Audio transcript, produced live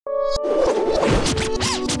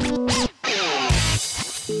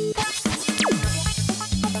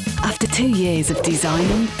2 years of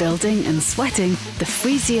designing, building and sweating, the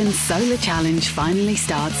Frisian Solar Challenge finally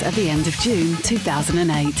starts at the end of June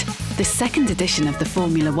 2008. The second edition of the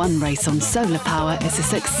Formula One race on solar power is a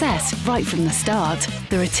success right from the start.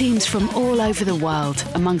 There are teams from all over the world,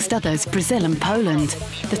 amongst others Brazil and Poland.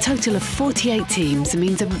 The total of 48 teams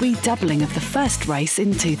means a redoubling of the first race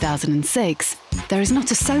in 2006. There is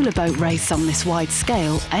not a solar boat race on this wide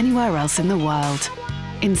scale anywhere else in the world.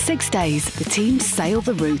 In 6 days, the teams sail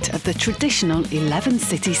the route of the traditional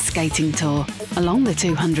 11-city skating tour. Along the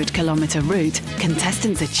 200-kilometre route,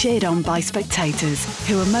 contestants are cheered on by spectators,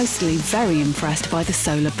 who are mostly very impressed by the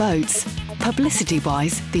solar boats.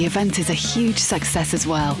 Publicity-wise, the event is a huge success as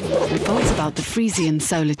well. Reports about the Frisian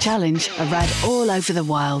Solar Challenge are read all over the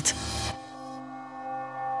world.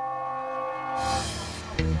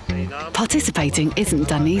 Participating isn't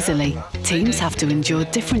done easily. Teams have to endure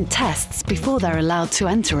different tests before they're allowed to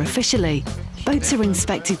enter officially. Boats are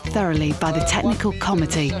inspected thoroughly by the technical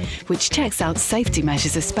committee, which checks out safety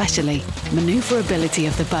measures especially. Manoeuvrability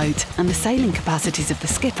of the boat and the sailing capacities of the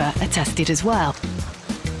skipper are tested as well.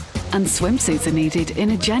 And swimsuits are needed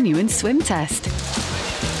in a genuine swim test.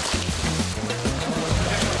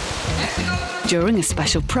 During a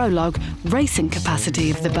special prologue, racing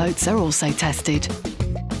capacity of the boats are also tested.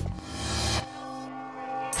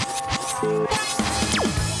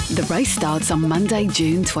 The race starts on Monday,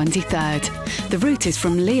 June 23rd. The route is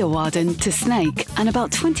from Leeuwarden to Snake and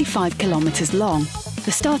about 25 kilometres long.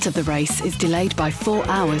 The start of the race is delayed by 4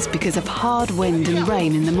 hours because of hard wind and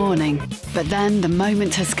rain in the morning. But then the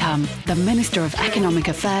moment has come. The Minister of Economic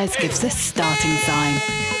Affairs gives the starting sign.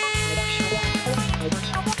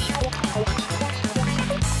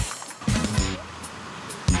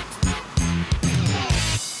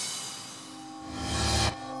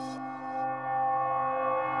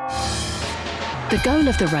 The goal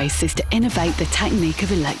of the race is to innovate the technique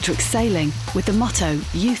of electric sailing with the motto,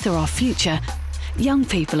 "Youth are our future." Young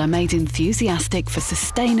people are made enthusiastic for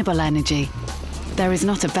sustainable energy. There is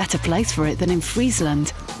not a better place for it than in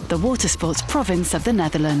Friesland, the watersports province of the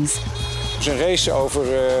Netherlands. Het is een race over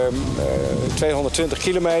 220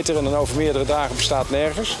 kilometer en dan over meerdere dagen bestaat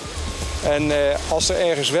nergens. En als er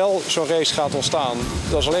ergens wel zo'n race gaat ontstaan,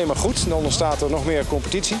 dat is alleen maar goed. Dan ontstaat er nog meer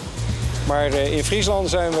competitie. Maar in Friesland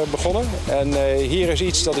zijn we begonnen en hier is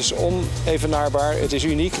iets dat is onevenaarbaar. Het is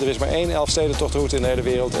uniek. Er is maar 1 Elfstedentochtroute in de hele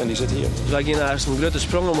wereld en die zit hier. Wij gaan naast een grote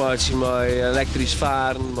sprongenmaatje met elektrisch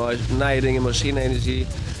varen, met nieuwe dingen, machinenergie,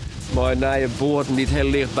 met nieuwe boten die het heel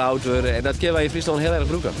licht gebouwd worden. En dat kunnen wij in Friesland heel erg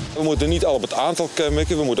gebruiken. We moeten niet al op het aantal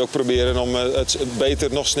mikken. We moeten ook proberen om het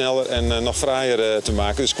beter, nog sneller en nog fraaier te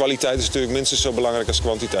maken. Dus kwaliteit is natuurlijk minstens zo belangrijk als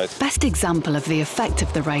kwantiteit. Best example of the effect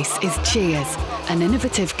of the race is Cheers, an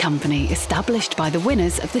innovative company established by the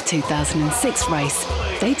winners of the 2006 race.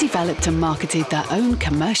 They developed and marketed their own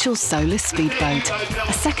commercial solar speedboat.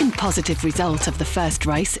 A second positive result of the first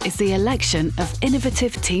race is the election of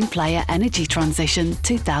Innovative Team Player Energy Transition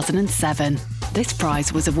 2007. This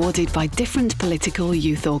prize was awarded by different political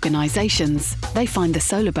youth organisations. They find the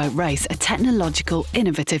solar boat race a technological,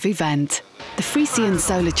 innovative event. The Frisian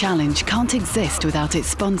Solar Challenge can't exist without its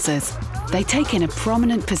sponsors. They take in a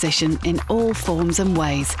prominent position in all forms and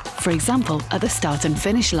ways, for example at the start and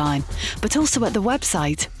finish line, but also at the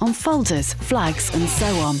website, on folders, flags and so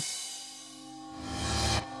on.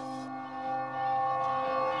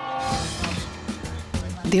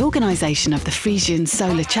 The organisation of the Frisian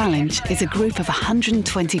Solar Challenge is a group of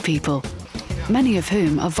 120 people, many of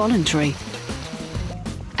whom are voluntary.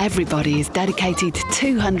 Everybody is dedicated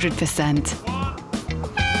 200%.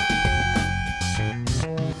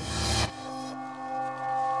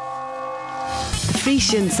 The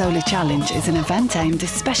Frisian Solar Challenge is an event aimed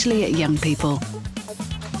especially at young people.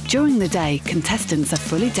 During the day, contestants are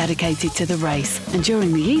fully dedicated to the race and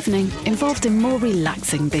during the evening involved in more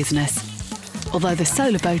relaxing business. Although the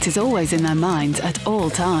solar boat is always in their mind at all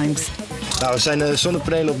times. Nou, we zijn de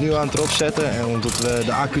zonnepanelen opnieuw aan het erop zetten. En omdat we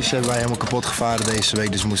de accu's hebben wij helemaal kapot gevaren deze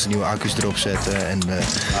week. Dus we moesten nieuwe accu's erop zetten. En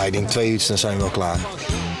ik denk 2 uur dan zijn we wel klaar.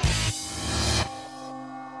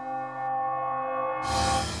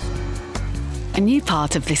 A new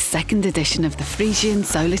part of this second edition of the Frisian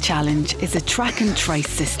Solar Challenge is a track and trace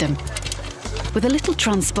system. With a little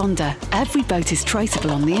transponder, every boat is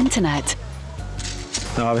traceable on the internet.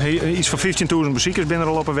 Nou, iets van 15.000 bezoekers binnen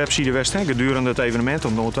al op een website West gedurende het evenement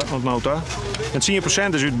op nota. En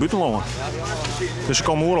 10% is uit het buitenland. Dus ze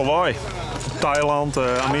komen overal bij. Thailand,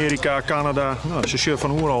 Amerika, Canada. Nou, ze zien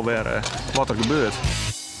van overal weer wat er gebeurt.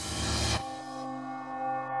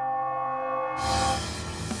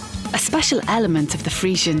 A special element of the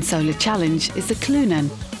Frisian Solar Challenge is the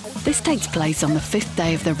Klunen. This takes place on the 5th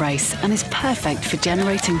day of the race and is perfect for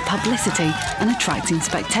generating publicity and attracting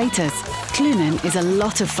spectators. Klunen is a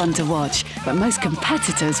lot of fun to watch, but most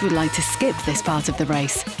competitors would like to skip this part of the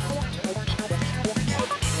race.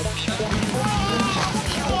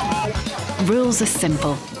 Rules are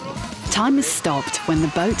simple. Time is stopped when the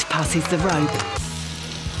boat passes the rope.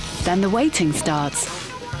 Then the waiting starts.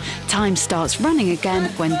 Time starts running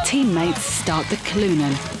again when teammates start the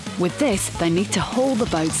Klunen. With this, they need to haul the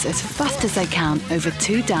boats as fast as they can over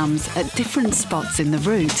 2 dams at different spots in the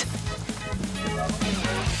route.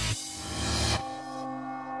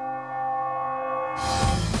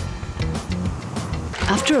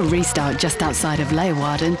 After a restart just outside of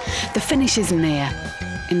Leeuwarden, the finish is near.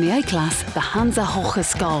 In the A-class, the Hansa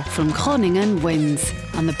Hogeschool from Groningen wins,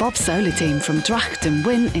 and the Bob Solar team from Drachten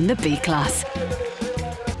win in the B-class.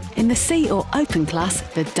 In the C or Open class,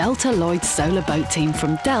 the Delta Lloyd Solar Boat team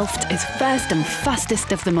from Delft is first and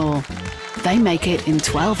fastest of them all. They make it in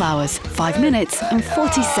 12 hours, 5 minutes and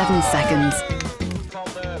 47 seconds.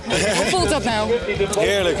 Hoe voelt dat nou?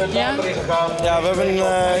 Heerlijk. Ja? Ja, we hebben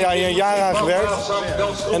hier een jaar aan gewerkt.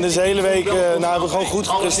 En dus de hele week hebben we gewoon goed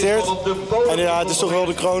gepresteerd. En ja, het is toch wel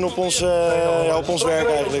de kroon op ons werk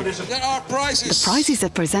eigenlijk. The prizes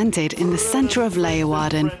are presented in the centre of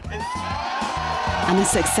Leeuwarden. And a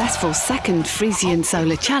successful second Frisian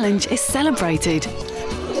Solar Challenge is celebrated.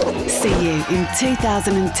 See you in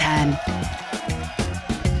 2010.